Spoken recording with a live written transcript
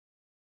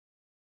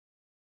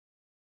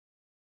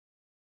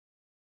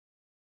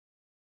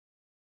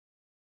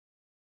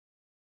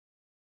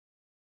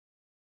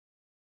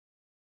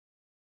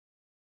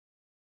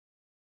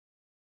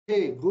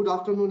Hey, good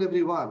afternoon,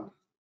 everyone.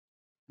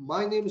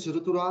 My name is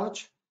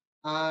Rituraj,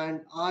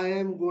 and I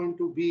am going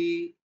to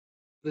be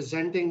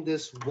presenting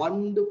this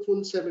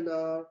wonderful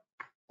seminar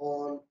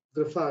on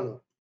Grafana.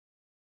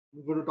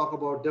 We're going to talk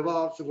about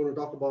DevOps. We're going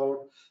to talk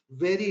about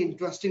very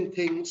interesting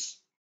things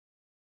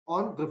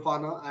on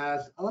Grafana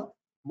as a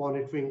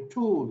monitoring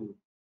tool.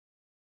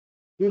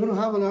 We're going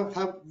to have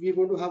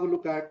a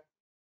look at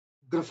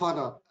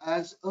Grafana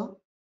as a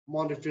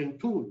monitoring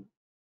tool.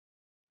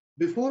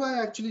 Before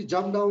I actually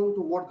jump down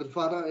to what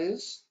Grafana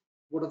is,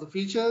 what are the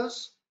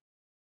features,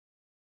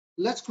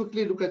 let's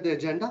quickly look at the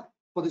agenda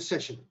for this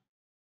session.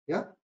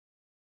 Yeah,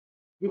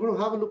 we're going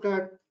to have a look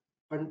at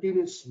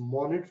continuous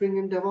monitoring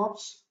in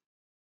DevOps.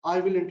 I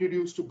will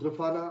introduce to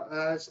Grafana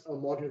as a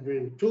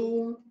monitoring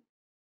tool,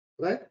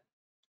 right?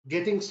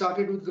 Getting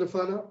started with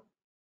Grafana,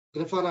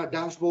 Grafana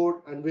dashboard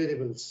and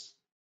variables.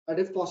 And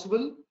if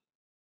possible,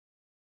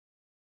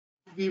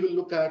 we will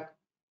look at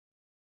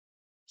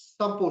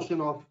some portion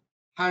of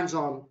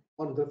hands-on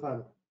on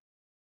Grafana,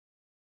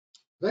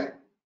 right?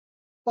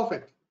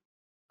 Perfect.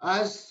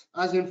 As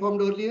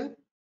informed earlier,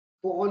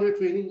 for all your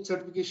training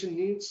certification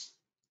needs,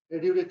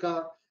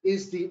 Edureka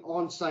is the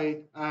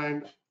on-site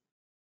and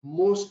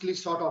mostly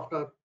sought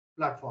after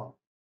platform.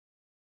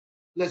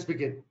 Let's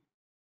begin.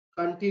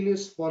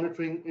 Continuous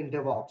monitoring in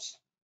DevOps,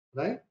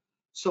 right?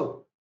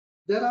 So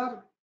there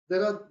are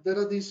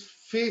these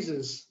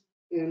phases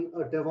in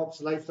a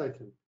DevOps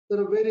lifecycle. There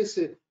are various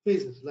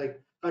phases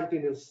like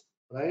continuous,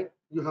 right?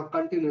 You have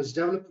continuous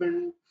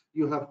development,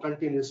 you have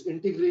continuous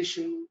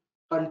integration,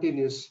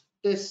 continuous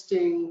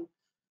testing,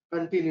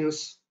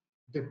 continuous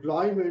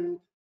deployment,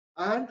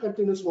 and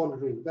continuous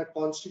monitoring that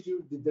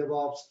constitute the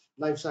DevOps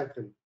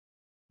lifecycle.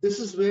 This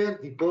is where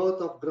the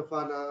birth of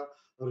Grafana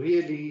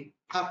really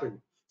happened.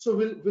 So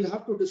we'll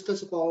have to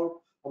discuss about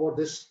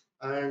this.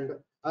 And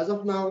as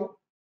of now,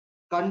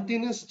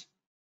 continuous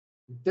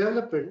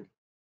development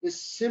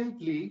is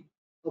simply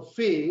a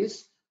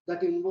phase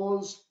that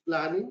involves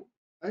planning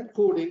and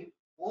coding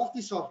of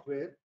the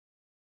software.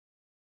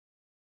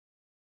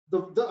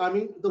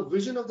 The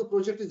vision of the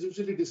project is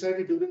usually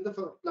decided during the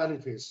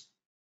planning phase.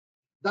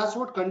 That's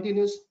what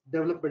continuous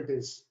development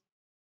is,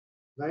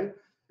 right?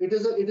 It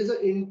is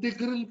an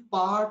integral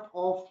part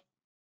of,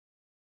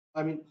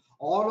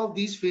 all of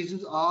these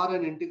phases are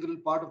an integral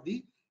part of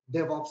the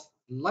DevOps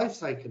life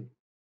cycle.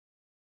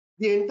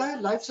 The entire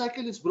life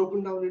cycle is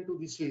broken down into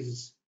these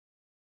phases,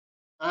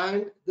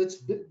 and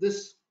this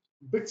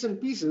bits and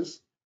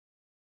pieces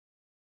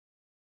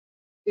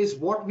is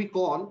what we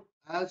call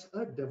as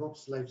a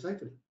DevOps life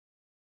cycle.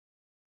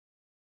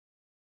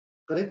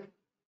 Correct?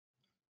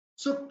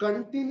 So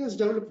continuous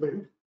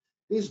development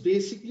is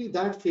basically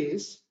that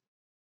phase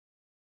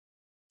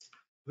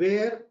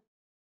where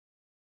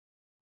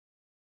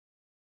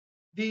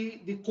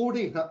the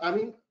coding,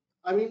 the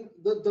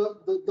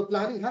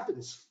planning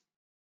happens,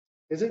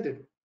 isn't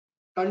it?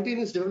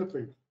 Continuous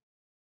development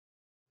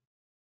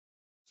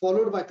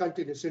followed by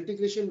continuous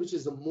integration, which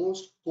is the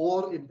most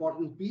core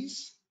important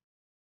piece,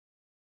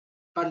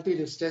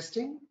 continuous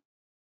testing,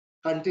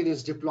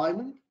 continuous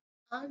deployment,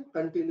 and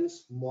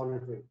continuous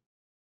monitoring,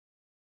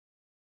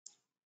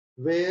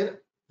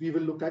 where we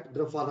will look at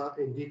Grafana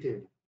in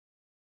detail.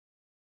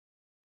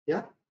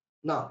 Yeah.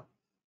 Now,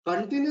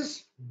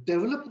 continuous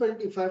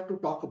development, if I have to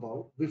talk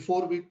about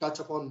before we touch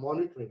upon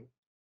monitoring,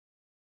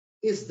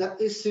 is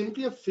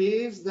simply a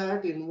phase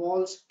that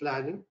involves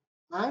planning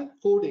and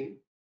coding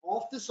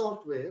of the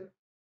software,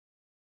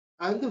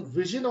 and the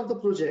vision of the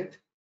project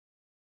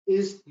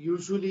is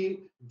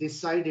usually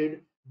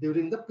decided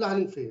during the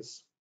planning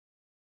phase,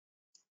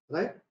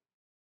 right?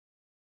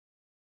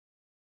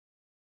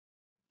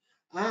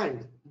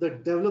 And the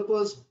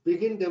developers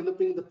begin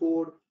developing the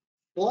code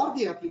for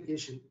the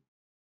application.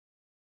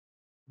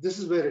 This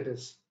is where it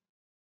is.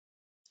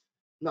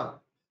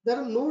 Now, there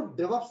are no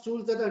DevOps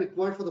tools that are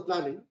required for the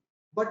planning,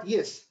 but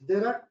yes,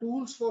 there are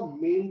tools for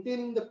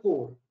maintaining the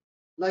code.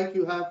 Like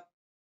you have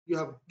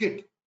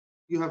Git,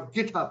 you have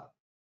GitHub,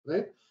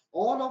 right?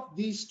 All of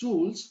these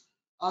tools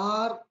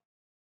are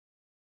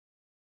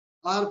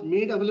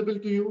made available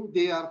to you.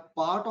 They are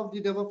part of the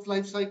DevOps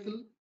life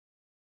cycle.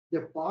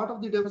 They're part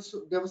of the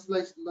DevOps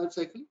life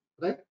cycle,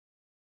 right?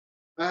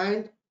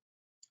 And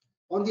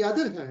on the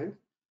other hand,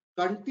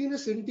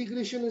 continuous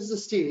integration is the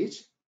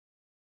stage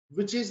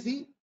which is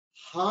the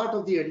heart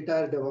of the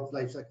entire DevOps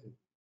life cycle.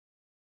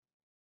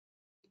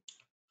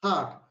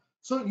 Heart.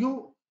 So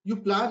you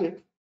plan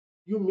it,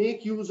 you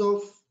make use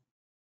of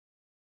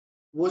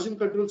version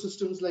control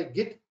systems like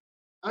Git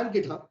and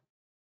GitHub,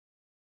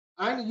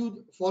 and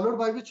you followed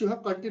by which you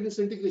have continuous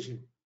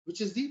integration, which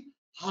is the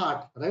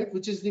heart, right?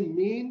 Which is the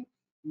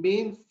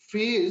main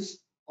phase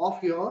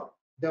of your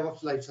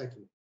DevOps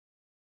lifecycle,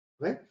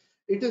 right?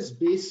 It is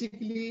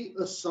basically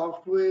a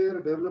software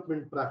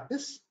development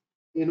practice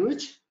in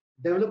which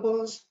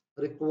developers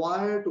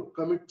require to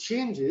commit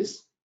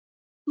changes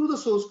to the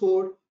source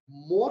code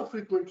more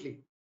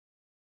frequently,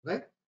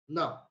 right?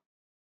 Now,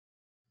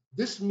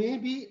 this may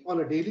be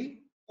on a daily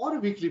or a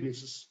weekly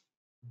basis,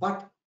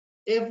 but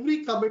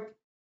every commit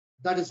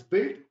that is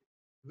built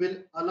will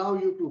allow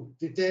you to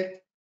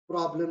detect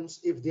problems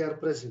if they are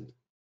present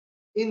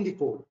in the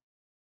code,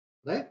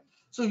 right?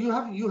 So you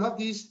have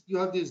these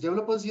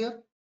developers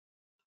here.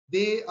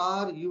 They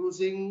are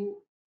using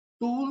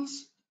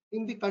tools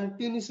in the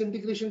continuous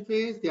integration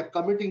phase. They are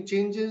committing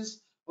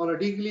changes on a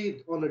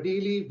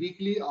daily,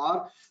 weekly,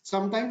 or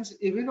sometimes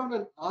even on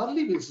an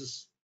hourly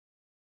basis.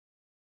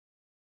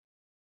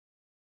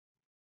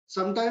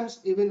 Sometimes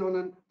even on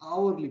an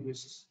hourly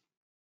basis.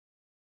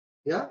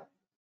 Yeah.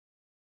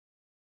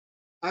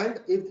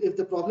 And if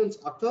the problems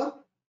occur,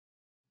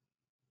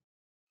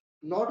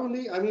 not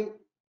only, I mean,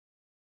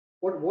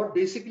 what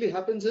basically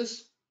happens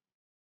is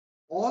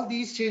all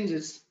these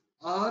changes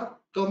are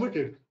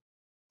committed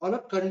on a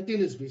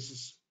continuous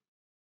basis.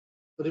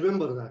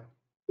 Remember that.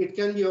 It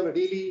can be on a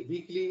daily,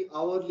 weekly,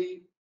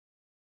 hourly,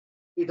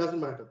 it doesn't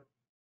matter.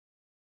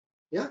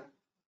 Yeah.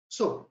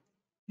 So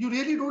you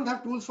really don't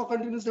have tools for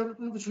continuous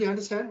development, which we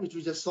understand, which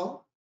we just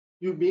saw.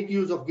 You make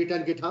use of Git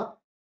and GitHub,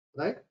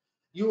 right?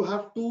 You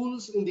have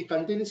tools in the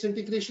continuous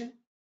integration,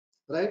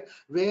 right?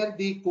 Where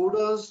the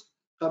coders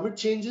commit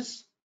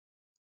changes.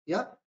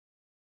 Yeah.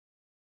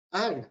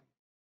 And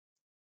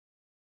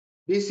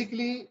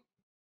basically,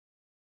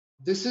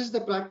 this is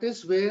the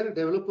practice where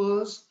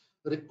developers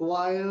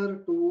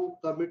require to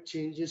commit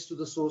changes to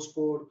the source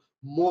code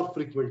more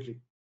frequently.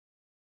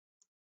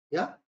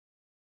 Yeah.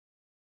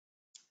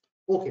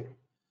 Okay.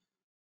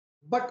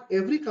 But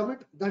every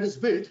commit that is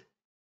built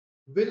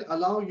will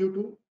allow you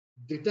to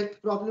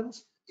detect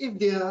problems if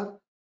they are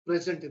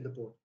present in the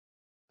code.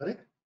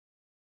 Correct?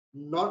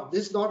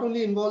 This not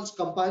only involves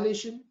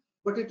compilation,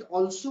 but it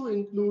also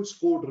includes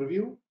code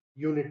review,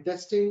 unit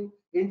testing,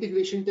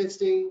 integration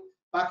testing,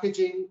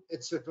 packaging,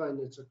 etc.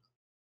 and etc.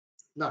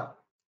 Now,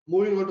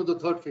 moving on to the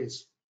third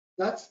phase,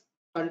 that's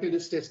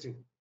continuous testing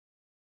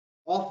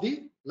of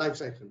the life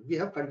cycle. We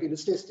have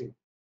continuous testing.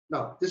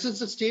 Now, this is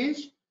the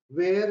stage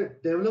where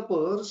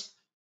developers,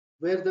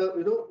 where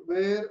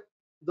the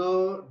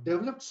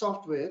developed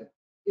software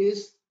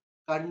is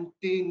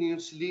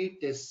continuously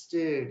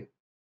tested.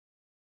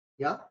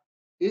 Yeah,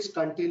 is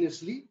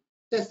continuously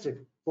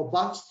tested for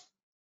bugs,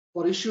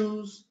 for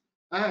issues,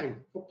 and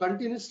for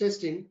continuous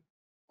testing.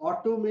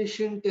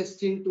 Automation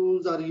testing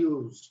tools are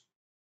used.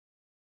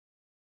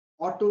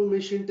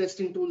 Automation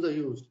testing tools are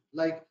used,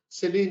 like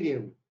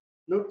Selenium,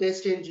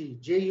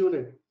 TestNG,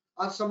 JUnit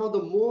are some of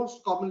the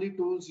most commonly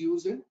tools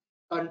used in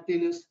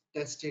continuous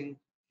testing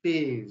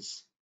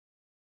phase.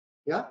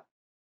 Yeah.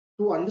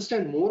 To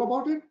understand more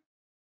about it,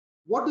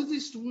 what do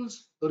these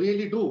tools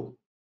really do?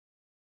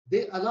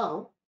 They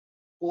allow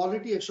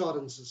quality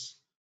assurances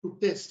to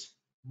test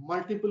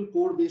multiple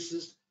code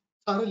bases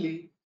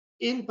thoroughly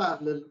in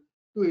parallel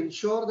to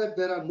ensure that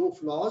there are no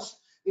flaws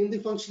in the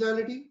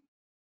functionality,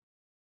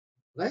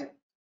 right?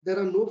 There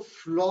are no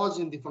flaws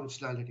in the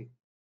functionality.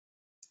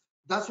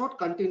 That's what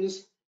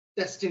continuous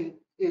testing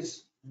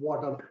is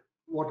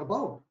what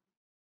about.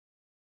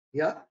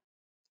 Yeah.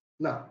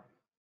 Now,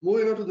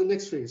 moving on to the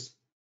next phase.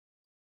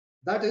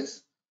 That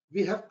is,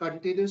 we have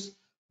continuous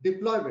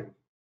deployment.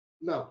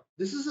 Now,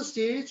 this is a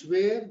stage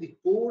where the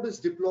code is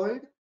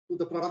deployed to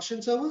the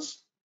production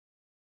servers.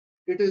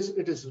 It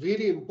is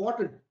really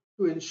important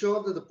to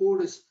ensure that the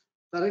code is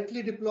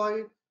correctly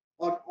deployed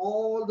on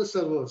all the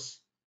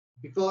servers,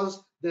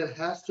 because there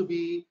has to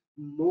be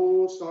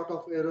no sort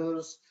of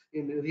errors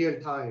in real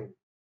time.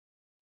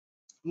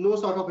 No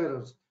sort of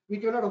errors. We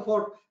cannot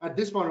afford at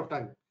this point of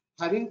time,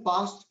 having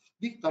passed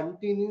the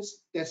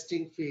continuous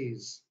testing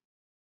phase,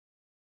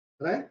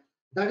 right?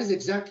 That is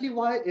exactly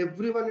why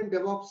everyone in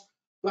DevOps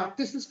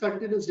practices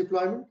continuous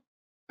deployment.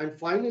 And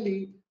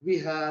finally, we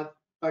have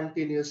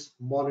continuous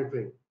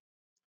monitoring.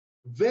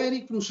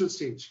 Very crucial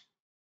stage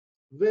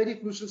of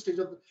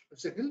the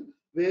cycle,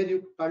 where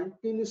you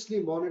continuously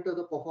monitor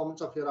the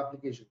performance of your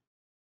application.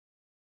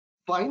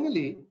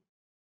 Finally,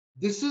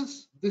 this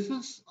is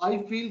I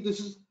feel this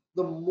is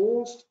the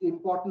most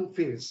important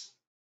phase.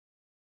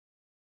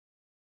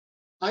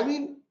 I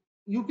mean,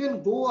 you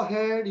can go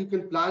ahead, you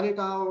can plan it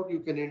out, you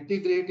can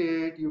integrate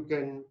it, you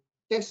can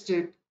test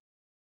it,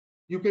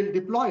 you can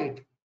deploy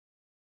it.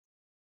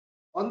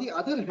 On the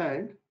other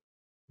hand,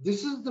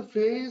 this is the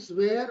phase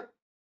where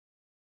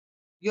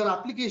your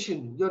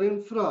application, your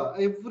infra,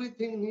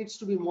 everything needs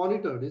to be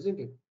monitored, isn't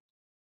it?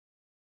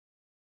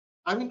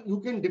 I mean,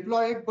 you can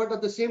deploy it, but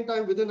at the same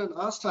time, within an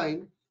hour's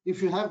time,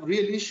 if you have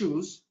real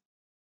issues,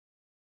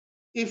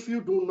 if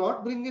you do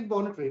not bring in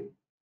monitoring,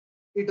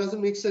 it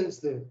doesn't make sense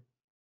there.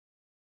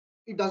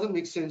 It doesn't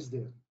make sense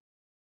there,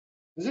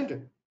 isn't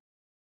it?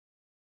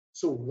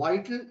 So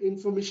vital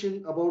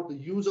information about the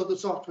use of the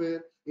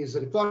software is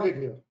recorded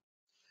here.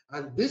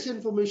 And this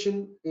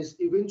information is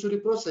eventually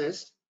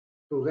processed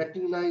to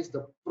recognize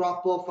the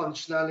proper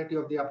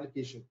functionality of the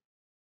application.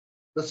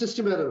 The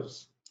system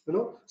errors,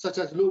 such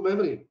as low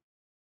memory,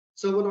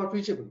 server not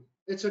reachable,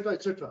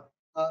 etc.,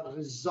 are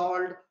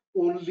resolved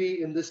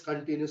only in this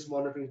continuous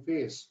monitoring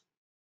phase.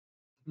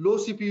 Low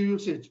CPU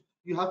usage,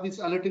 you have this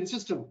alerting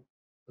system,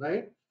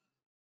 right?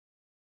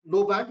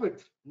 Low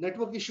bandwidth,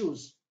 network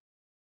issues,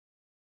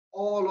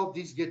 all of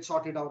these get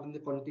sorted out in the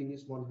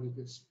continuous monitoring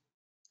phase.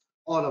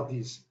 all of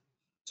these.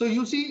 So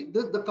you see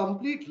the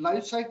complete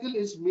life cycle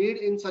is made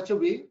in such a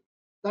way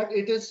that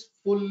it is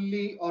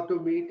fully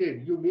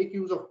automated. You make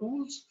use of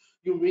tools,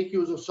 you make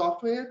use of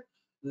software,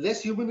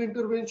 less human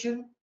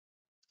intervention.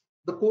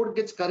 The code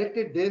gets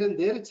corrected there and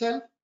there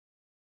itself.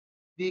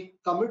 The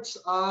commits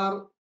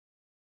are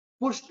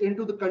pushed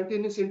into the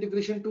continuous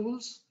integration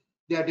tools.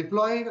 They are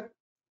deployed,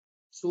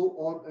 so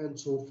on and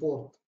so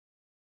forth.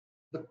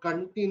 The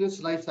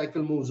continuous life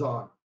cycle moves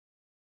on.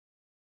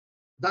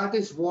 That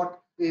is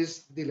what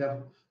is the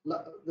level.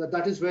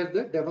 That is where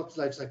the DevOps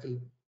life cycle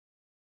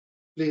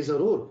plays a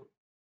role.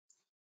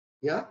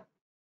 Yeah.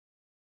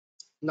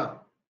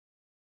 Now,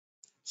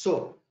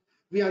 so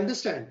we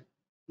understand.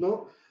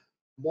 No,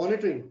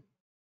 monitoring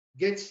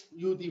gets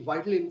you the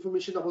vital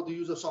information about the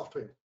user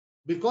software.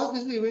 Because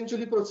this is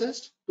eventually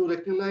processed to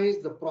recognize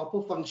the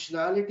proper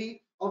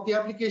functionality of the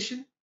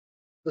application,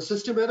 the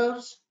system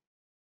errors,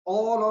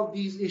 all of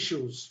these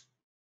issues,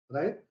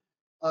 right,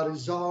 are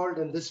resolved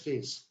in this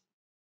phase.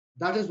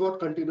 That is what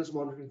continuous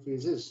monitoring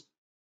phase is.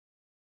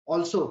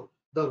 Also,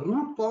 the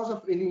root cause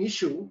of any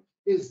issue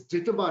is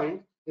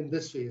determined in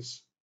this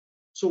phase.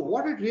 So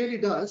what it really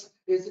does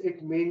is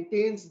it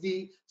maintains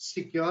the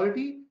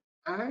security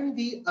and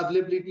the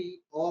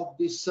availability of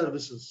these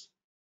services.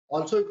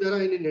 Also, if there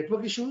are any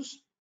network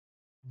issues,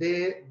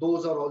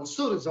 those are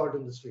also resolved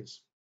in this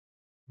phase.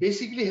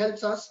 Basically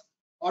helps us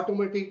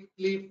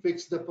automatically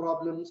fix the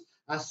problems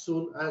as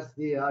soon as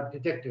they are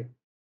detected.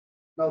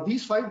 Now,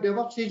 these 5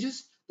 DevOps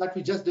stages that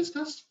we just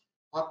discussed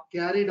are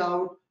carried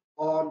out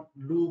on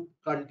loop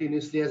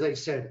continuously, as I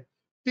said,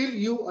 till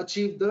you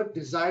achieve the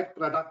desired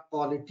product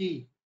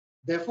quality.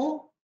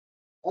 Therefore,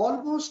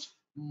 almost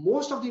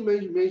most of the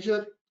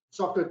major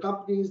software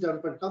companies,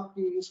 development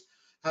companies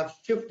have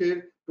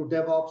shifted to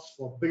DevOps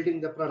for building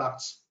the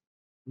products.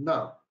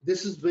 Now,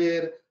 this is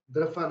where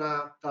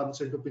Grafana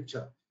comes into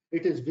picture.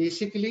 It is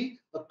basically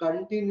a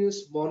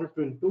continuous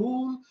monitoring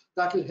tool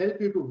that will help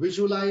you to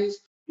visualize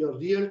your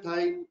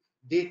real-time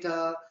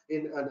data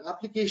in an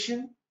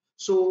application,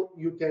 so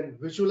you can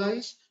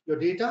visualize your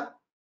data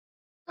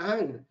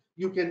and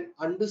you can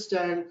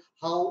understand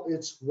how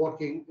it's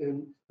working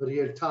in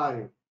real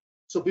time.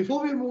 So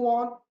before we move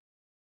on,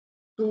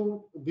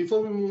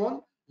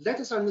 let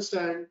us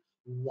understand,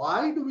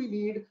 why do we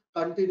need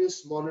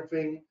continuous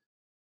monitoring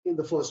in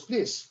the first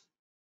place?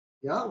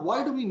 Yeah,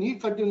 why do we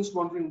need continuous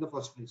monitoring in the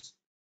first place?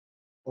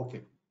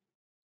 Okay,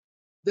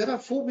 there are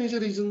 4 major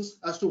reasons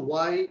as to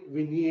why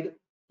we need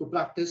to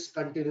practice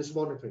continuous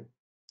monitoring.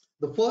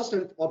 The first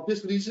and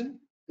obvious reason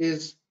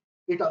is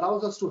it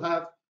allows us to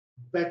have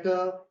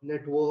better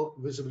network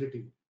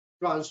visibility,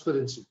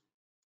 transparency.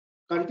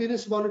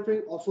 Continuous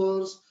monitoring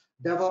offers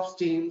DevOps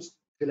teams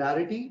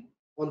clarity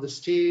on the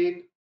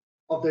state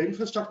of the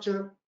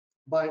infrastructure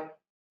by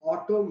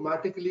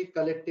automatically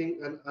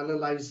collecting and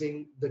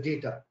analyzing the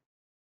data.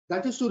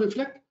 That is to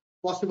reflect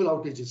possible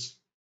outages,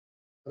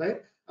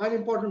 right, and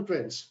important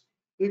trends.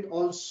 It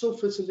also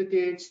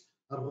facilitates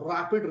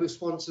rapid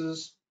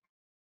responses.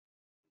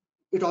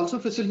 Which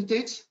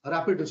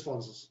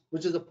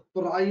is the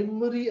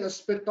primary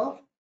aspect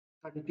of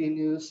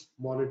continuous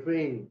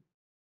monitoring.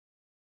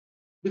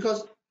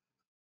 Because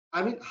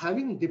I mean,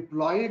 having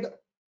deployed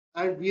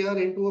and we are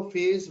into a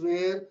phase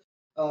where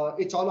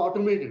it's all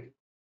automated,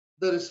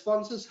 the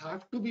responses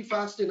have to be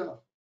fast enough.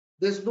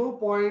 There's no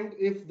point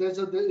if there's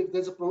a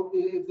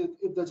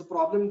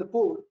problem in the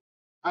code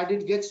and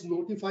it gets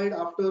notified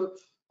after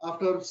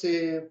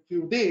say a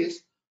few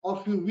days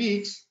or few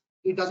weeks,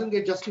 it doesn't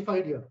get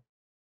justified here,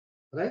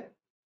 right?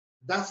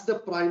 That's the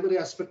primary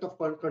aspect of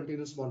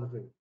continuous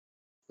monitoring,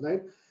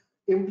 right?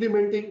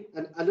 Implementing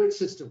an alert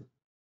system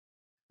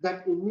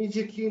that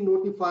immediately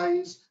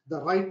notifies the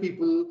right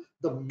people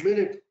the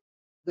minute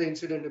the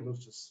incident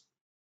emerges.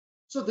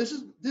 So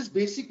this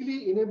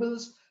basically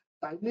enables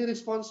timely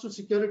response to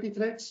security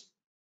threats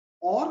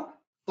or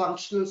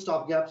functional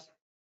stop gaps,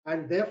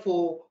 and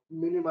therefore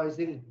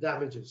minimizing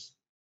damages,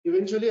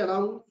 eventually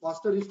allowing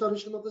faster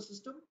restoration of the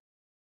system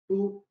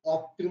to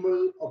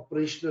optimal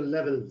operational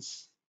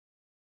levels.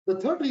 The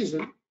third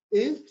reason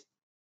is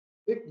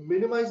it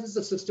minimizes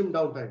the system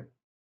downtime.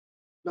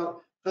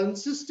 Now,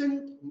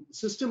 consistent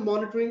system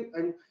monitoring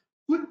and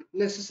quick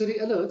necessary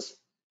alerts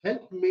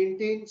help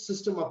maintain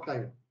system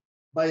uptime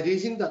by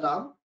raising the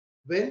alarm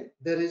when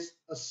there is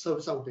a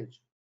service outage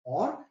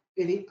or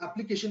any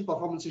application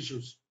performance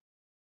issues.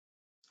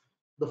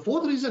 The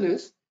fourth reason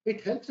is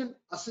it helps in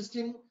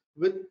assisting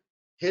with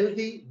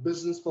healthy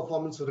business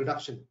performance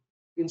reduction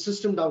in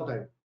system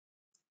downtime.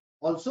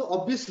 Also,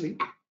 obviously,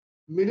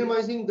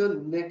 minimizing the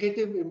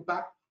negative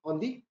impact on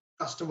the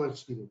customer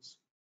experience,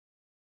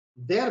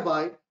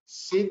 thereby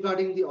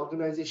safeguarding the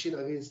organization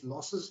against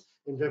losses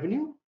in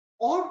revenue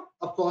or,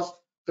 of course,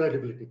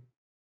 credibility.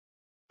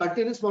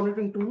 Continuous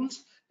monitoring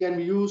tools can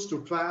be used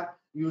to track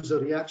user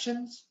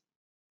reactions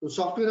to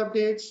software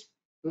updates,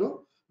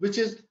 which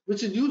is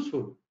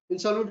useful in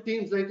several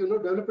teams like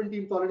development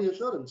team quality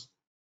assurance,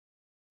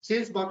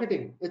 sales,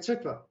 marketing,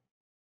 etc.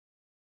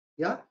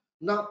 Yeah.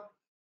 Now,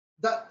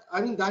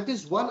 that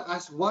is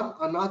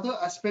another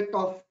aspect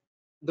of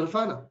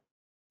Grafana.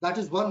 That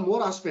is one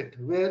more aspect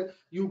where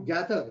you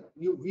gather.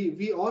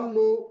 We all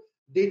know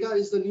data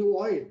is the new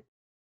oil,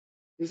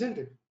 isn't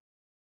it?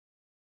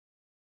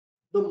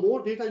 The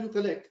more data you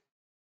collect,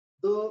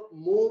 the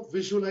more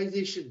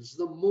visualizations,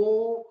 the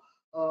more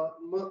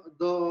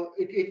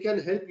it can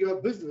help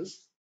your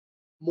business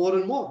more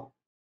and more.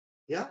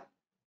 Yeah.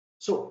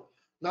 So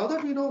now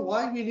that we know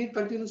why we need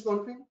continuous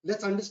monitoring,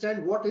 let's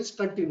understand what is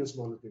continuous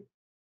monitoring.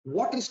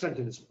 What is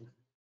continuous monitoring?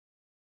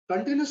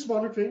 Continuous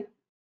monitoring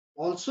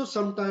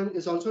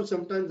is also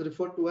sometimes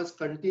referred to as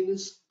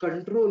continuous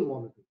control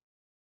monitoring,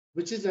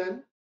 which is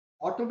an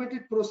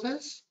automated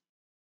process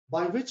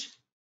by which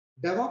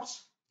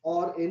DevOps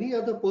or any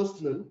other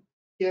personnel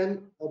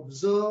can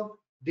observe,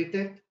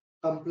 detect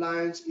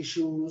compliance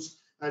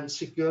issues and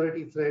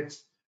security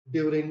threats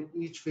during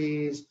each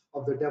phase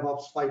of the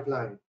DevOps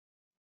pipeline.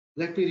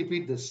 Let me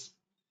repeat this.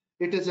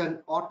 It is an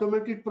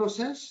automated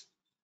process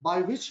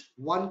by which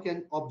one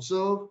can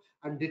observe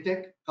and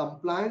detect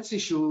compliance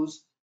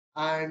issues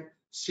and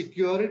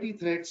security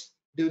threats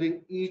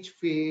during each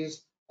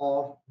phase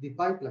of the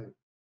pipeline.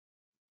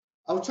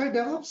 Outside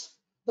DevOps,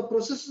 the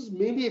processes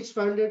may be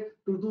expanded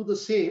to do the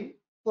same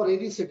for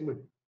any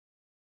segment,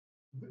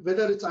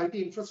 whether it's IT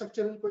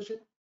infrastructure in question.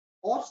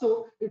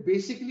 Also, it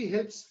basically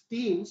helps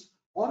teams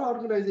or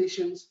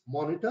organizations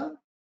monitor,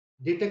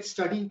 detect,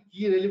 study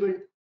key relevant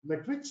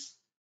metrics,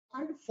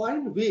 and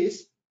find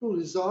ways to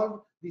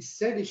resolve the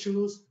said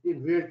issues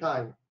in real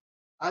time.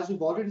 As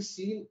we've already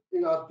seen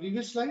in our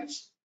previous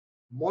slides,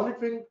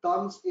 monitoring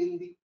comes in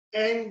the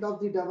end of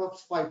the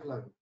DevOps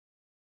pipeline.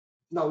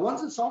 Now,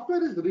 once the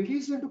software is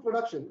released into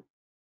production,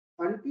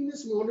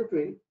 continuous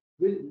monitoring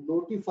will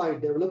notify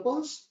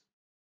developers,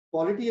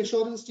 quality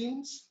assurance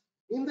teams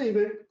in the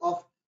event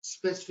of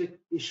specific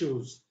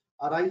issues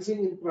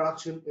arising in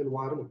production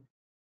environment.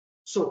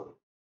 So,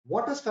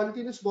 what does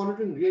continuous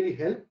monitoring really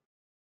help?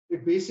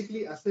 It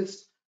basically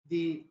assists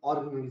the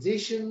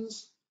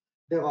organizations,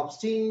 DevOps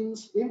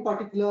teams in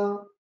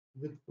particular,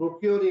 with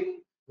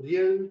procuring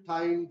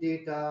real-time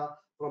data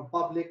from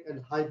public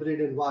and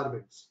hybrid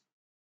environments.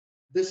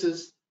 This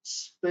is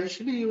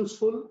especially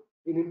useful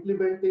in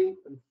implementing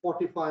and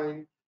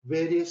fortifying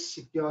various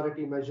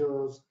security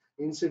measures,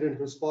 incident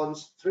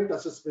response, threat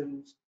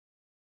assessments,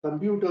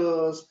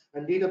 computers,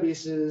 and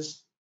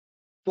databases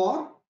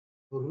for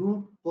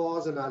root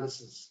cause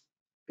analysis.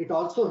 It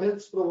also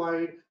helps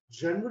provide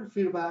general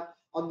feedback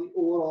on the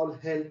overall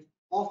health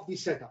of the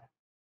setup,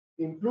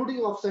 including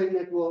offsite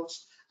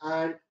networks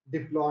and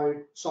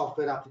deployed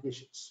software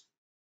applications.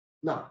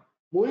 Now,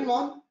 moving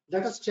on,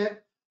 let us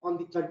check on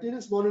the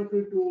continuous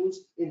monitoring tools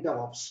in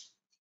DevOps,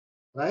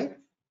 right?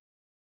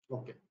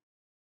 Okay.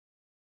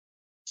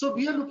 So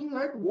we are looking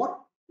at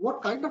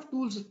what kind of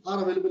tools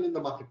are available in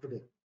the market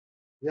today.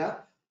 Yeah.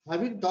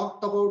 Having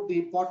talked about the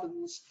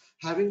importance,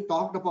 having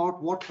talked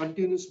about what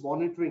continuous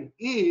monitoring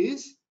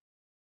is,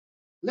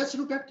 let's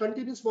look at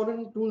continuous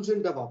monitoring tools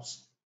in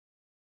DevOps.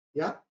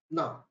 Yeah.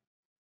 Now,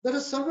 there are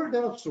several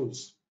DevOps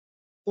tools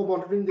for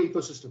monitoring the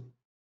ecosystem,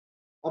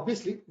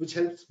 obviously, which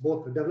helps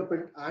both the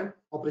development and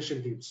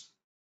operation teams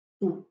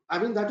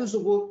that is to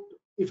work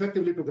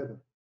effectively together.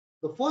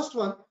 The first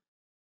one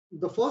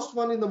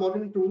in the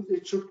monitoring tools,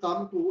 it should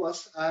come to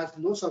us as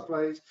no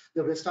surprise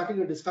that we're starting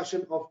a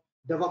discussion of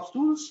DevOps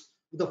tools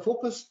with a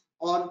focus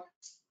on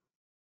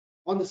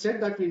the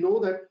set that we know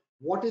that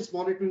what is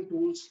monitoring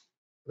tools,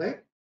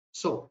 right?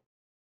 So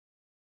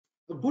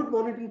a good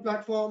monitoring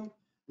platform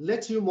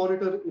lets you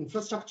monitor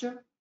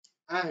infrastructure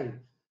and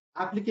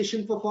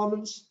application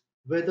performance,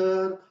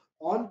 whether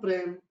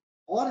on-prem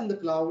or in the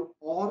cloud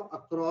or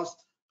across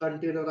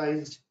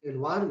containerized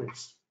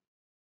environments.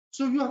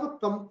 So you have a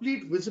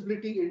complete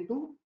visibility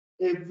into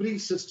every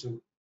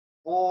system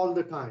all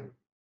the time.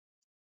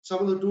 Some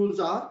of the tools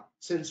are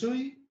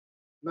Sensui,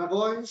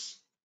 Nagoys,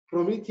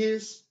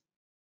 Prometheus,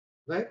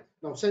 right?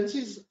 Now,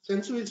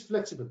 Sensui is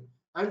flexible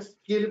and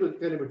scalable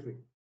telemetry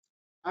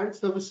and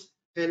service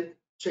health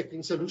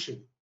checking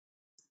solution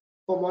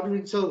for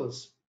monitoring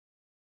servers,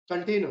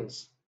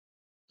 containers,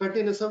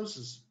 container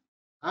services,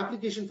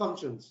 application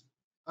functions,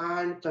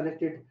 and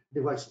connected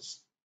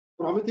devices.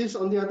 Prometheus,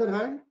 on the other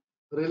hand,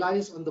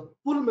 relies on the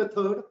pull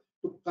method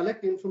to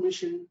collect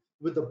information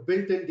with a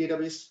built-in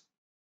database.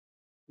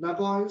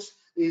 Nagoys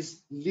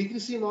is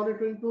legacy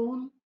monitoring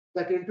tool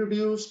that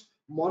introduced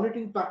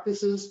monitoring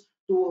practices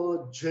to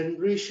a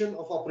generation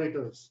of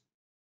operators.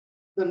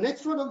 The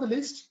next one on the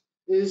list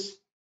is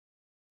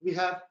we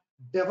have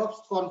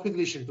DevOps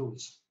configuration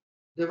tools.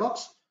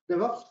 DevOps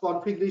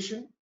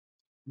configuration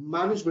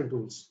management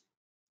tools.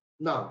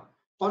 Now,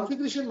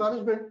 configuration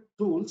management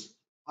tools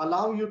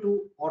allow you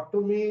to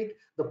automate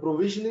the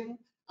provisioning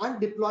and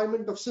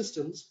deployment of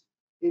systems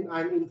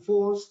and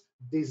enforce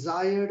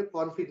desired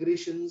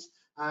configurations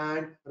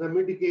and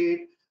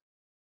remediate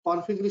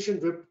configuration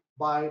drift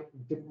by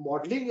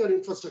modeling your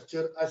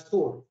infrastructure as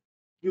code.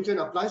 You can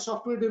apply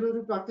software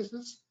delivery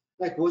practices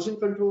like version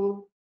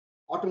control,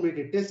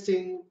 automated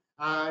testing,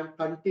 and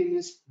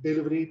continuous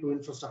delivery to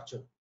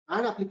infrastructure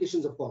and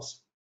applications, of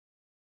course.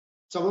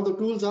 Some of the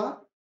tools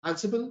are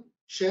Ansible,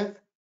 Chef,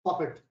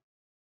 Puppet.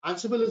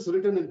 Ansible is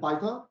written in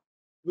Python,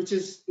 which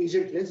is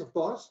agentless, of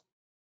course,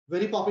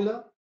 very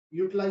popular,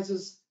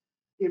 utilizes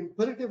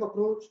imperative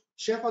approach.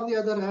 Chef, on the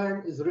other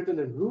hand, is written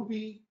in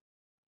Ruby,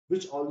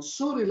 which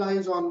also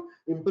relies on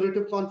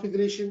imperative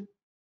configuration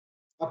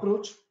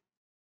approach.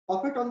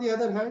 Puppet, on the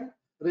other hand,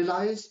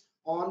 relies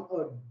on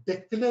a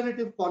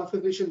declarative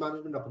configuration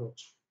management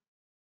approach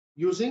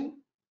using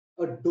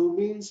a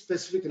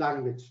domain-specific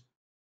language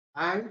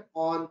and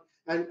on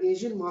an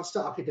agent master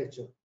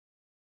architecture.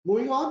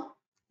 Moving on,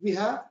 we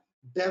have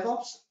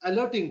DevOps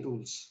alerting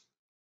tools,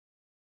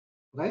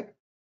 right?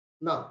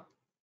 Now,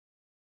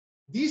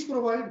 these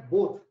provide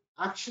both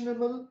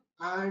actionable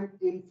and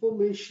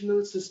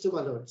informational system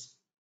alerts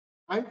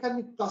and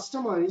can be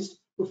customized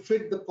to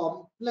fit the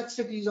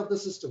complexities of the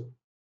system.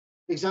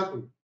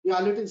 Example, the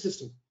alerting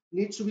system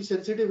needs to be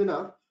sensitive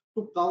enough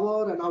to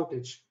cover an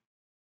outage,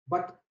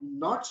 but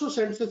not so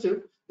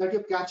sensitive that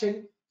you're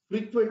catching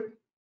frequent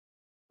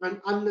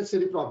and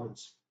unnecessary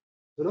problems,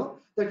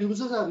 that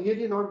users are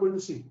really not going to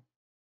see.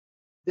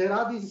 There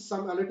are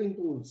some alerting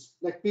tools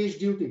like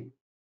PagerDuty,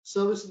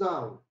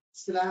 ServiceNow,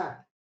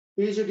 Slack,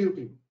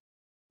 PagerDuty.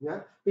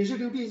 Yeah,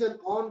 PagerDuty is an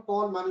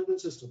on-call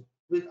management system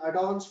with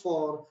add-ons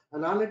for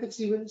analytics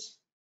events,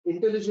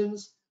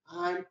 intelligence,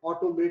 and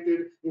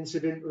automated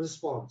incident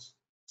response.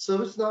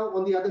 ServiceNow,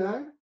 on the other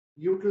hand,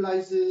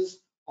 utilizes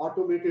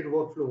automated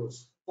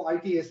workflows for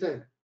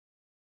ITSM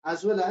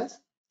as well as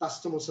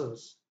customer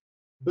service,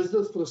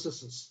 business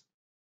processes.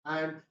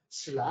 And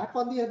Slack,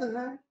 on the other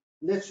hand,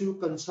 lets you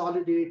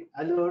consolidate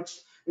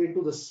alerts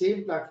into the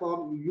same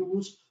platform you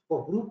use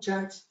for group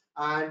chats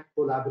and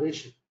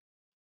collaboration,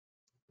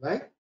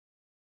 right?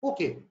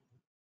 Okay.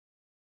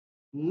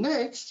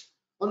 Next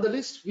on the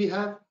list, we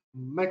have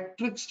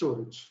metric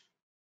storage.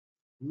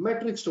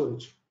 Metric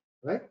storage,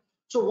 right?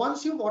 So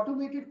once you've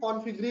automated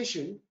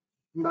configuration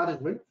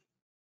management,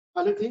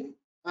 alerting,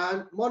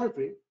 and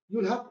monitoring,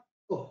 you'll have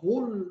a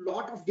whole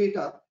lot of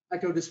data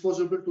at your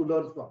disposal to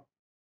learn from.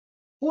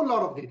 Whole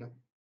lot of data.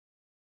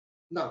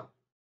 Now,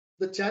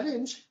 the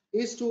challenge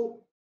is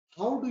to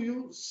how do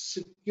you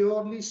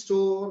securely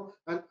store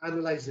and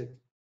analyze it?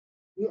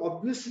 You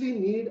obviously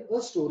need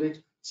a storage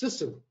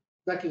system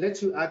that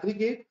lets you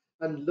aggregate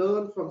and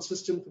learn from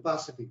system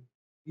capacity,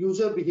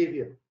 user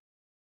behavior,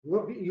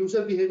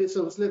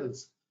 service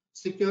levels,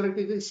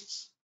 security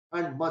risks,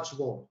 and much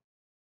more.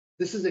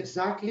 This is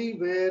exactly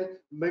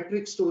where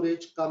metric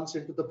storage comes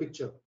into the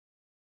picture.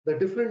 The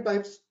different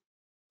types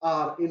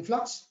are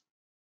InfluxDB,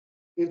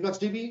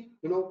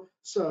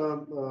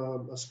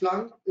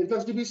 Splunk.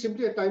 InfluxDB is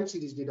simply a time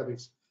series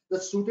database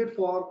that's suited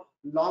for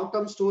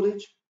long-term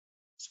storage.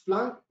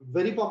 Splunk,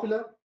 very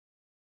popular,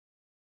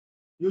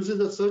 uses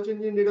a search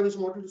engine database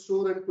model to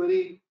store and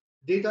query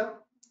data.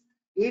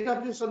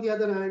 AWS, on the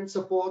other hand,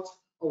 supports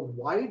a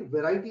wide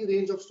variety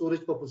range of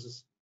storage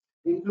purposes,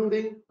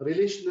 including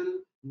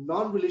relational,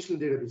 non-relational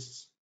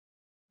databases,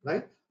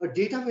 right? A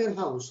data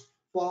warehouse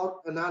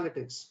for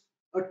analytics,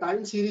 a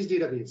time series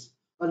database,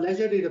 a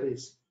ledger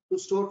database to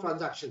store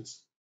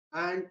transactions,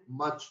 and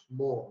much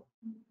more.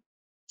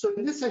 So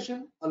in this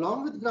session,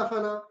 along with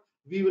Grafana,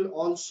 we will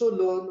also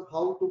learn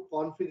how to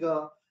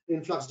configure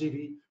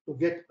InfluxDB to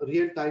get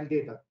real-time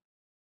data.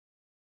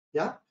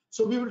 Yeah,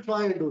 so we will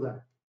try and do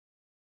that.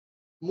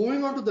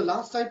 Moving on to the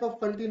last type of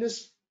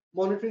continuous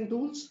monitoring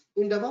tools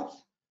in DevOps,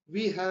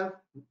 we have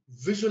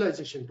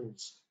visualization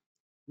tools.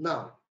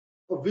 Now,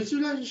 a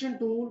visualization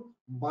tool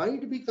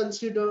might be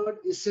considered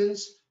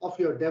essence of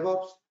your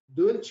DevOps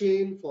dual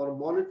chain for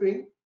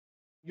monitoring.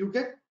 You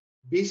get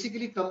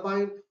basically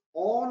combine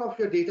all of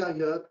your data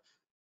here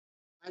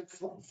and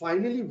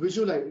finally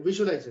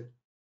visualize it.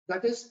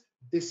 That is,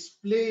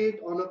 display it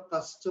on a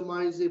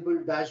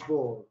customizable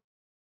dashboard.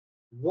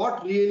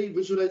 What really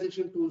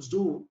visualization tools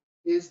do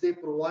is they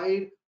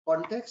provide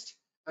context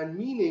and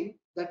meaning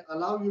that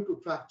allow you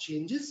to track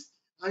changes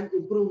and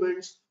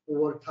improvements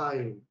over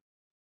time.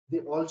 They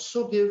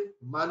also give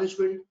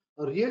management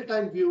a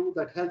real-time view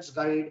that helps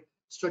guide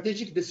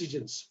strategic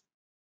decisions.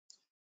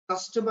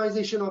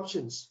 Customization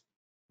options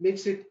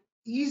makes it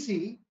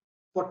easy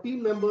for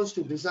team members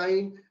to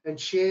design and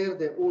share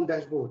their own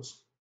dashboards.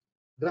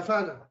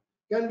 Grafana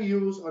can be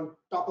used on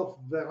top of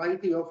a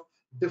variety of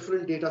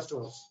different data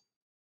stores,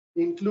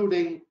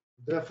 including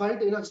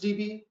Graphite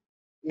InfluxDB,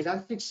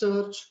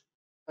 Elasticsearch,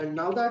 and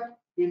now that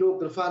we know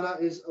Grafana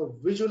is a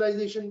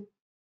visualization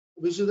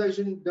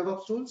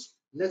DevOps tools,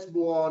 let's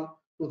move on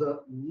to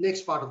the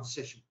next part of the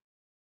session.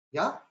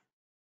 Yeah,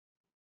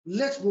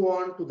 let's move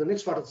on to the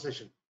next part of the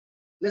session.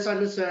 Let's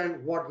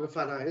understand what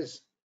Grafana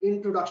is.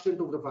 Introduction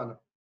to Grafana.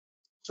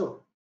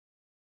 So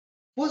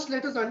first,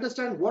 let us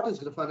understand what is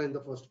Grafana in the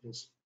first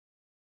place.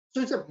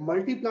 So it's a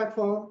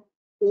multi-platform,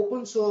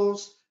 open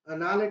source,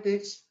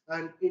 analytics,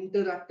 and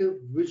interactive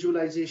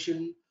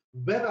visualization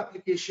web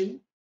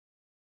application.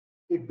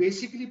 It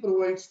basically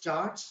provides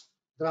charts,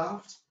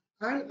 graphs,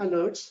 and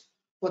alerts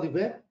for the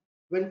web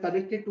when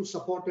connected to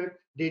supported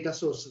data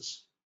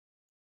sources.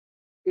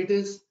 It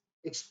is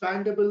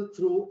expandable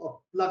through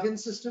a plugin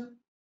system,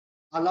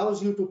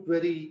 allows you to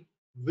query,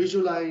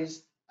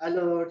 visualize,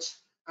 alerts,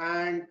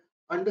 and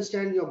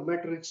understand your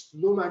metrics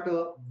no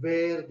matter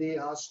where they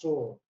are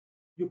stored.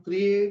 You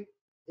create,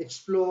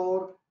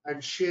 explore,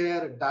 and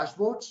share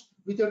dashboards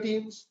with your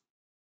teams.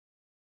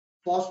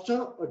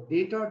 Foster a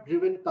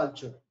data-driven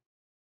culture.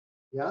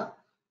 Yeah,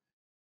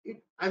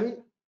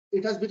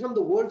 it has become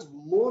the world's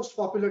most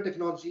popular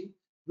technology,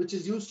 which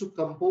is used to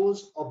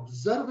compose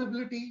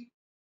observability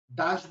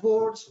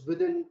dashboards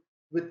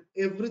with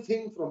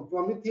everything from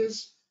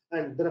Prometheus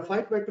and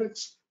graphite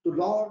metrics to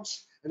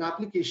logs and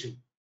application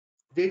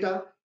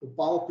data to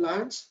power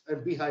plants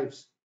and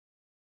beehives.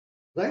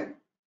 Right?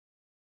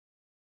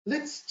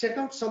 Let's check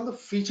out some of the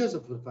features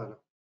of Grafana.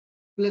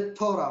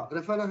 Plethora.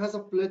 Grafana has a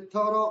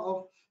plethora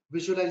of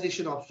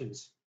visualization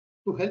options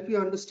to help you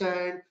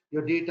understand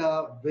your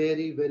data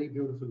very, very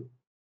beautifully.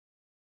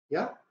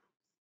 Yeah.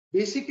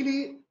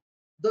 Basically,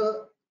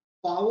 the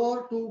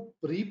power to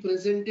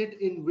represent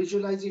it in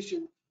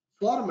visualization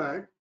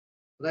format,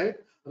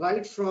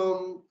 right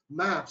from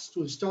maps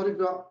to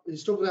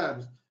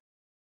histograms,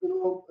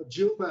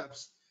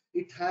 geomaps.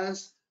 It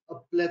has a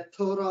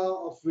plethora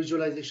of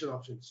visualization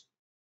options.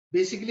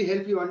 Basically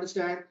help you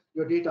understand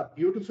your data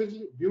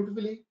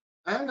beautifully.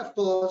 And of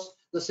course,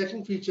 the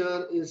second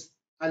feature is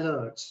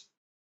alerts,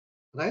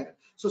 right?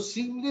 So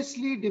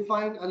seamlessly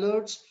define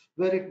alerts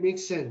where it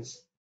makes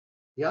sense.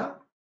 Yeah,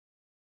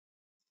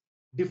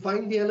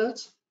 define the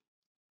alerts,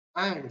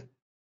 and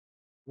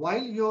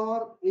while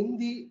you're in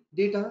the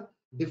data,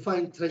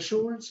 define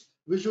thresholds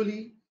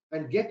visually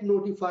and get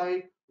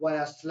notified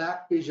via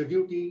Slack,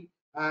 PagerDuty,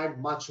 and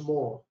much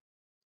more.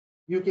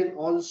 You can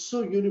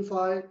also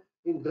unify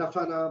in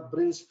Grafana,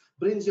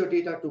 brings your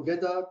data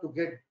together to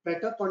get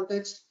better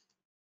context,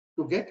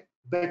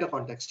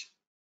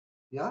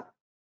 Yeah,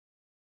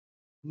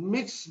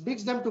 mix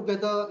them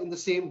together in the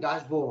same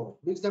dashboard.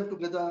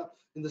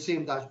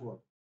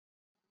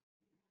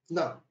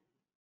 Now,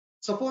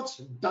 supports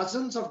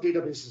dozens of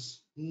databases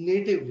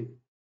natively.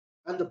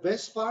 And the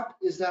best part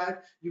is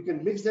that you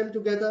can mix them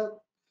together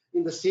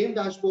in the same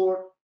dashboard,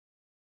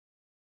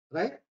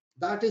 right?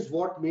 That is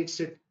what makes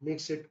it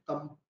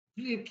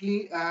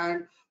completely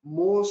and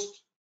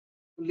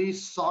mostly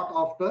sought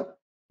after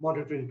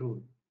monitoring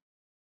tool.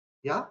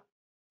 Yeah,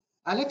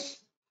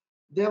 Alex,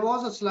 there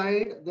was a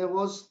slide.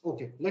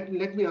 Okay. Let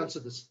me answer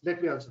this.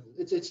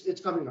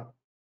 It's coming up.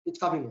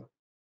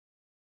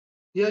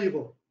 Here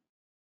you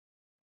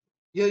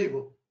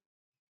go.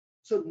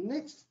 So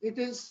next, it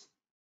is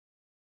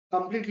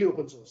completely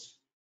open source.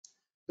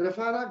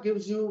 Grafana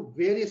gives you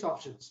various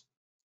options.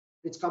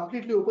 It's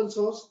completely open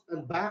source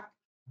and backed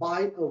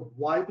by a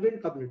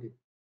vibrant community.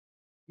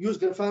 Use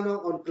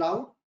Grafana on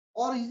cloud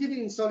or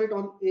easily install it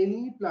on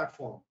any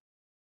platform,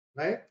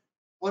 right?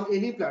 On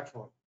any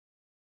platform.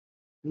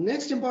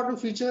 Next important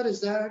feature is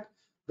that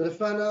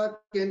Grafana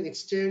can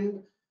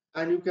extend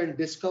and you can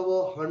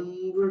discover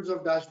hundreds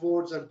of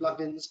dashboards and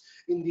plugins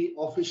in the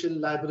official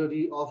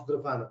library of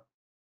Grafana.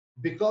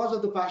 Because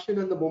of the passion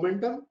and the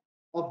momentum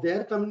of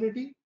their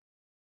community,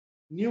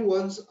 new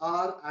ones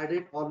are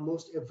added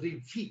almost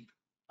every week.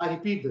 I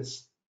repeat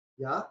this,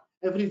 yeah,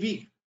 every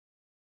week.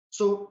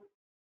 So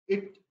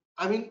you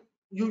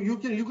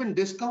can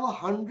discover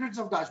hundreds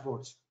of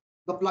dashboards.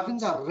 The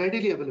plugins are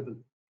readily available.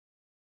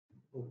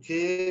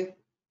 Okay.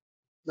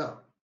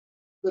 Now,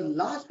 the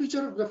last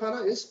feature of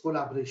Grafana is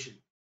collaboration,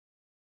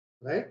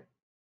 right?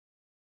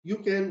 You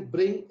can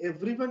bring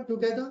everyone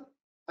together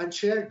and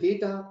share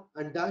data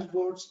and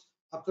dashboards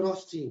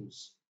across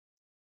teams.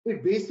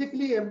 It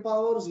basically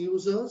empowers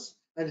users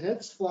and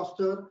helps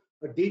foster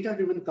a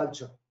data-driven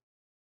culture.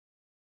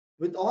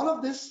 With all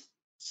of this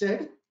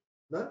said,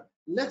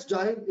 let's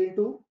dive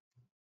into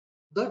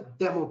the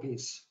demo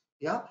piece.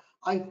 Yeah,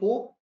 I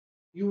hope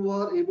you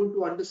are able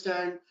to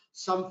understand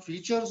some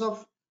features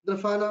of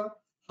Grafana,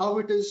 how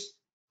it is,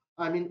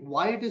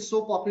 why it is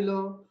so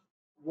popular,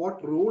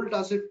 what role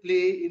does it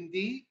play in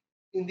the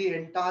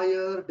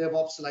entire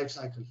DevOps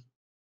lifecycle,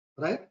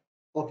 right?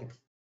 Okay.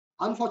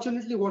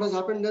 Unfortunately, what has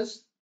happened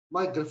is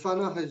my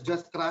Grafana has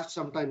just crashed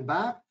some time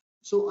back,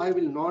 so I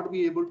will not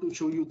be able to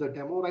show you the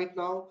demo right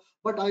now,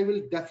 but I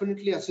will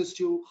definitely assist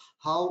you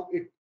how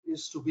it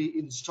is to be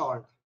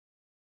installed.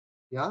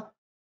 Yeah.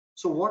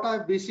 So what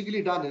I've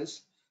basically done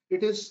is,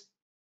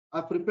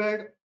 I've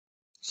prepared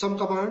some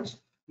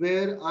commands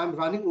where I'm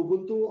running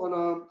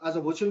Ubuntu as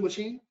a virtual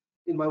machine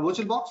in my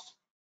virtual box,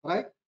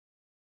 right?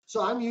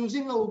 So I'm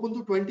using a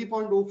Ubuntu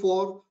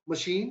 20.04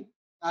 machine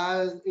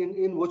as in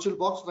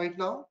VirtualBox right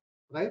now,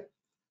 right?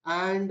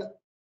 And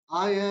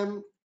I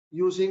am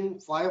using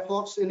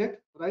Firefox in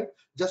it, right?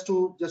 Just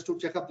to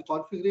check up the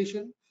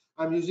configuration.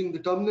 I'm using the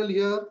terminal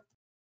here,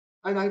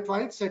 and I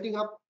tried setting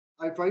up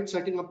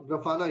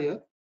Grafana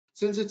here.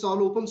 Since it's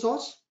all open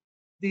source,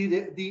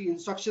 the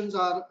instructions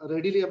are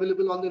readily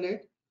available on the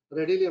net,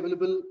 readily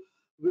available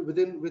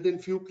within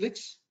few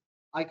clicks.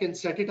 I can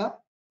set it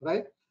up,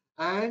 right?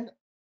 And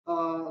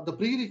the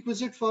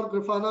prerequisite for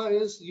Grafana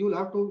is you'll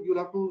have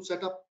to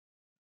set up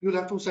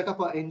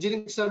an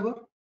engineering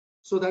server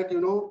so that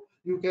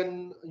you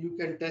can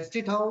test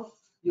it out.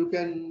 You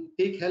can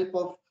take help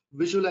of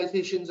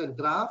visualizations and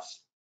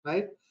graphs,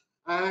 right?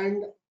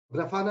 And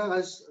Grafana,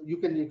 as you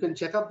can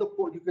check up the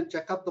port, you can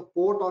check up the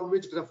port on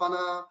which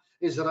Grafana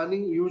is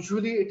running.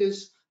 Usually it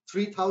is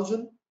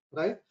 3000,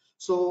 right?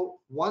 So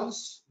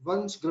once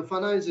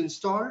Grafana is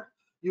installed,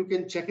 you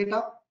can check it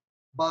up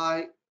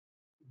by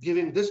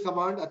giving this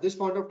command. At this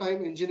point of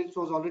time, Nginx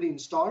was already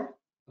installed,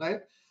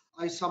 right?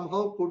 I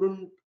somehow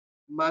couldn't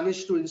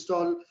manage to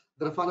install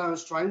Grafana. I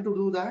was trying to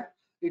do that.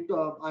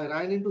 I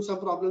ran into some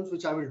problems,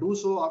 which I will do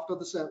so after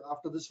this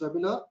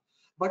webinar.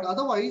 But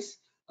otherwise,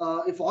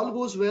 if all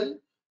goes well,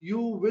 you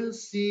will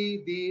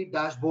see the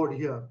dashboard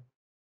here.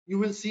 You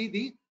will see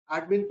the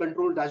admin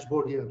control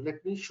dashboard here.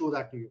 Let me show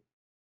that to you.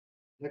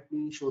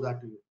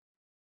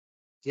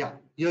 Yeah,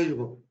 here you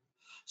go.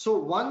 So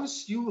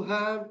once you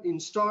have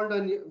installed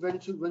and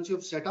once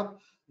you've set up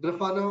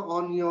Grafana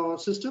on your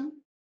system,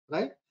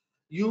 right,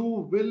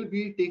 you will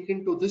be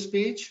taken to this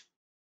page.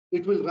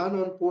 It will run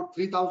on port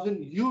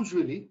 3000.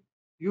 Usually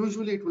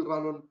it will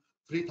run on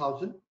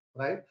 3000,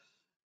 right?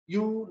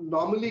 You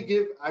normally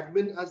give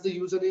admin as the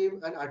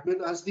username and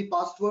admin as the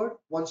password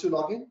once you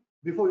log in,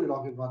 before you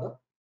log in rather,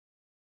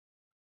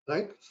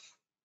 right?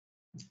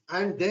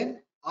 And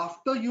then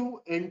after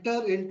you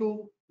enter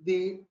into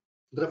the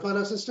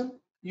Grafana system,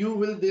 you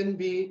will then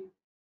be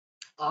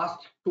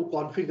asked to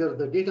configure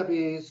the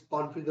database,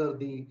 configure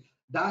the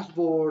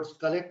dashboards,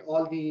 collect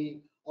all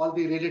the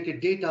related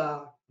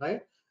data,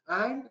 right?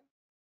 And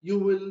you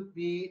will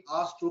be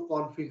asked to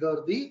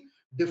configure the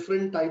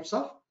different types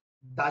of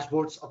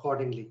dashboards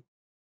accordingly,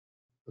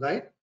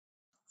 right?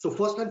 So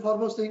first and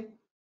foremost thing,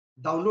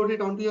 download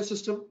it onto your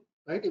system,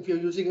 right? If you're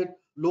using it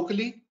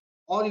locally,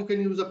 or you can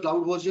use a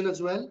cloud version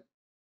as well.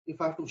 If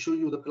I have to show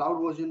you the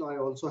cloud version, I've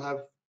also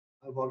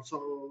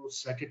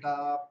set it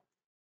up.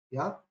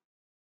 Yeah,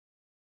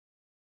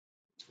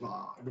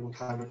 I don't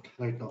have it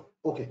right now.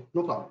 Okay,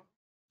 no problem.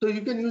 So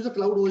you can use a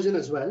cloud version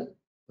as well,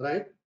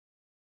 right?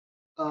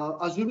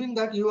 Assuming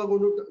that you are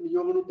going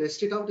to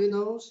test it out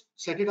in-house,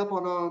 set it up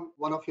on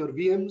one of your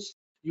VMs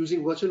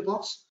using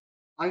VirtualBox.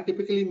 I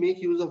typically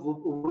make use of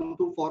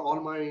Ubuntu for all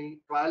my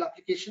trial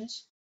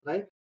applications,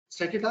 right?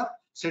 Set it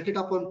up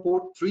on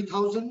port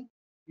 3000.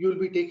 You will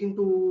be taken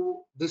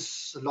to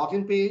this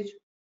login page.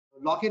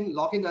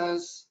 Login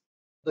as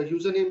the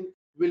username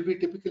will be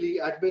typically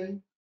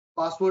admin,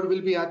 password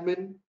will be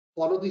admin.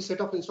 Follow the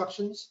set of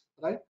instructions,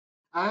 right?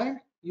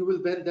 And you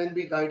will then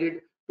be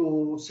guided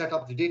to set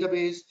up the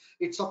database.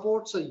 It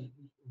supports a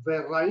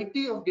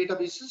variety of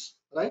databases,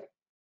 right?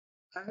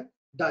 And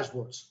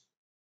dashboards,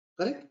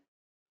 correct?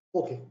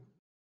 Okay.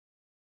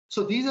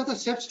 So these are the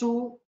steps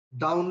to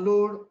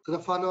download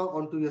Grafana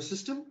onto your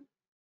system.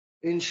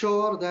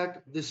 Ensure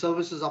that the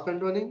service is up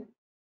and running,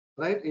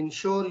 right?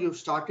 Ensure you've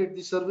started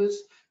the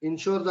service.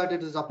 Ensure that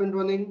it is up and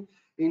running.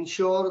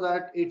 Ensure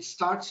that it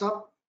starts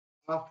up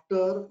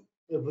after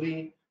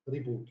every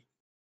reboot,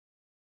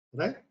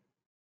 right?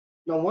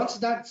 Now, once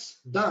that's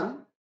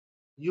done,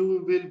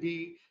 you will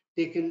be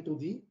taken to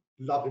the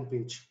login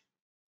page.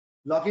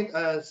 Login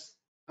as,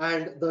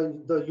 and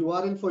the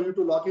URL for you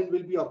to log in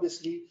will be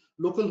obviously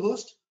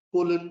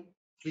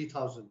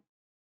localhost:3000.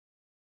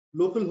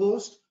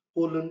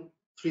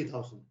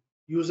 Localhost:3000.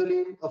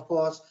 Username, of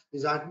course,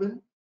 is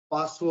admin.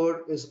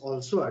 Password is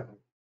also admin,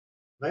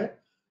 right?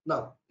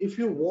 Now, if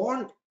you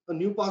want a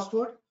new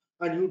password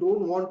and you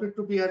don't want it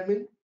to be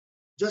admin,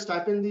 just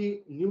type in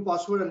the new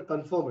password and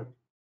confirm it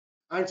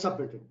and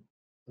submit it,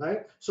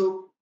 right?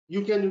 So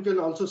you can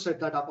also set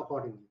that up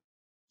accordingly.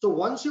 So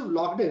once you've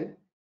logged in,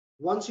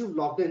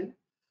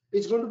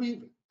 it's going to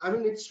be, I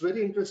mean, it's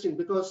very interesting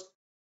because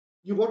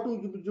you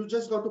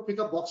just got to pick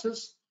up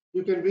boxes.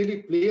 You can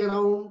really play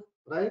around,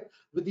 right,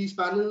 with these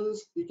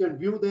panels. You can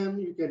view them,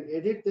 you can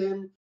edit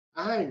them,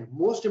 and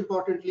most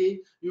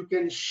importantly, you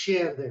can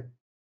share them.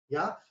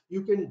 Yeah,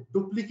 you can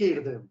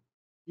duplicate them,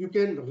 you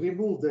can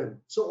remove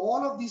them. So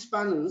all of these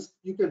panels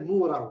you can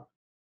move around.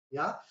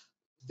 Yeah,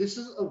 this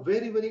is a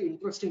very, very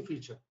interesting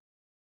feature.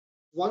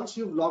 Once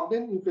you've logged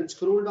in, you can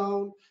scroll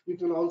down. You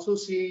can also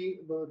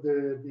see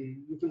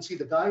you can see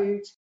the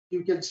guides.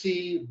 You can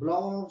see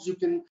blogs. You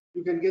can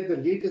get the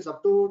latest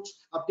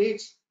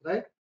updates,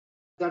 right?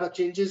 That are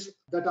changes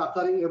that are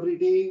occurring every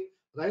day,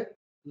 right?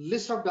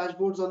 List of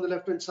dashboards on the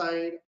left hand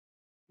side.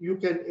 You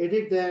can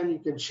edit them. You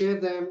can share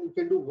them. You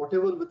can do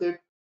whatever with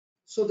it.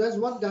 So there's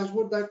one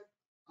dashboard that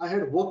I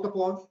had worked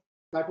upon.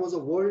 That was a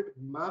world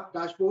map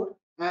dashboard,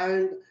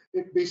 and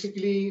it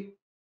basically,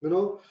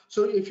 so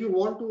if you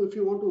want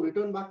to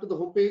return back to the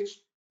home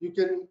page, you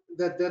can,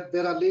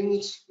 there are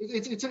links.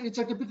 It's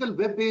a typical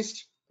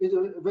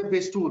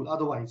web-based tool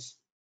otherwise.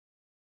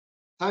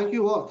 Thank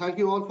you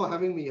all for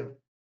having me here.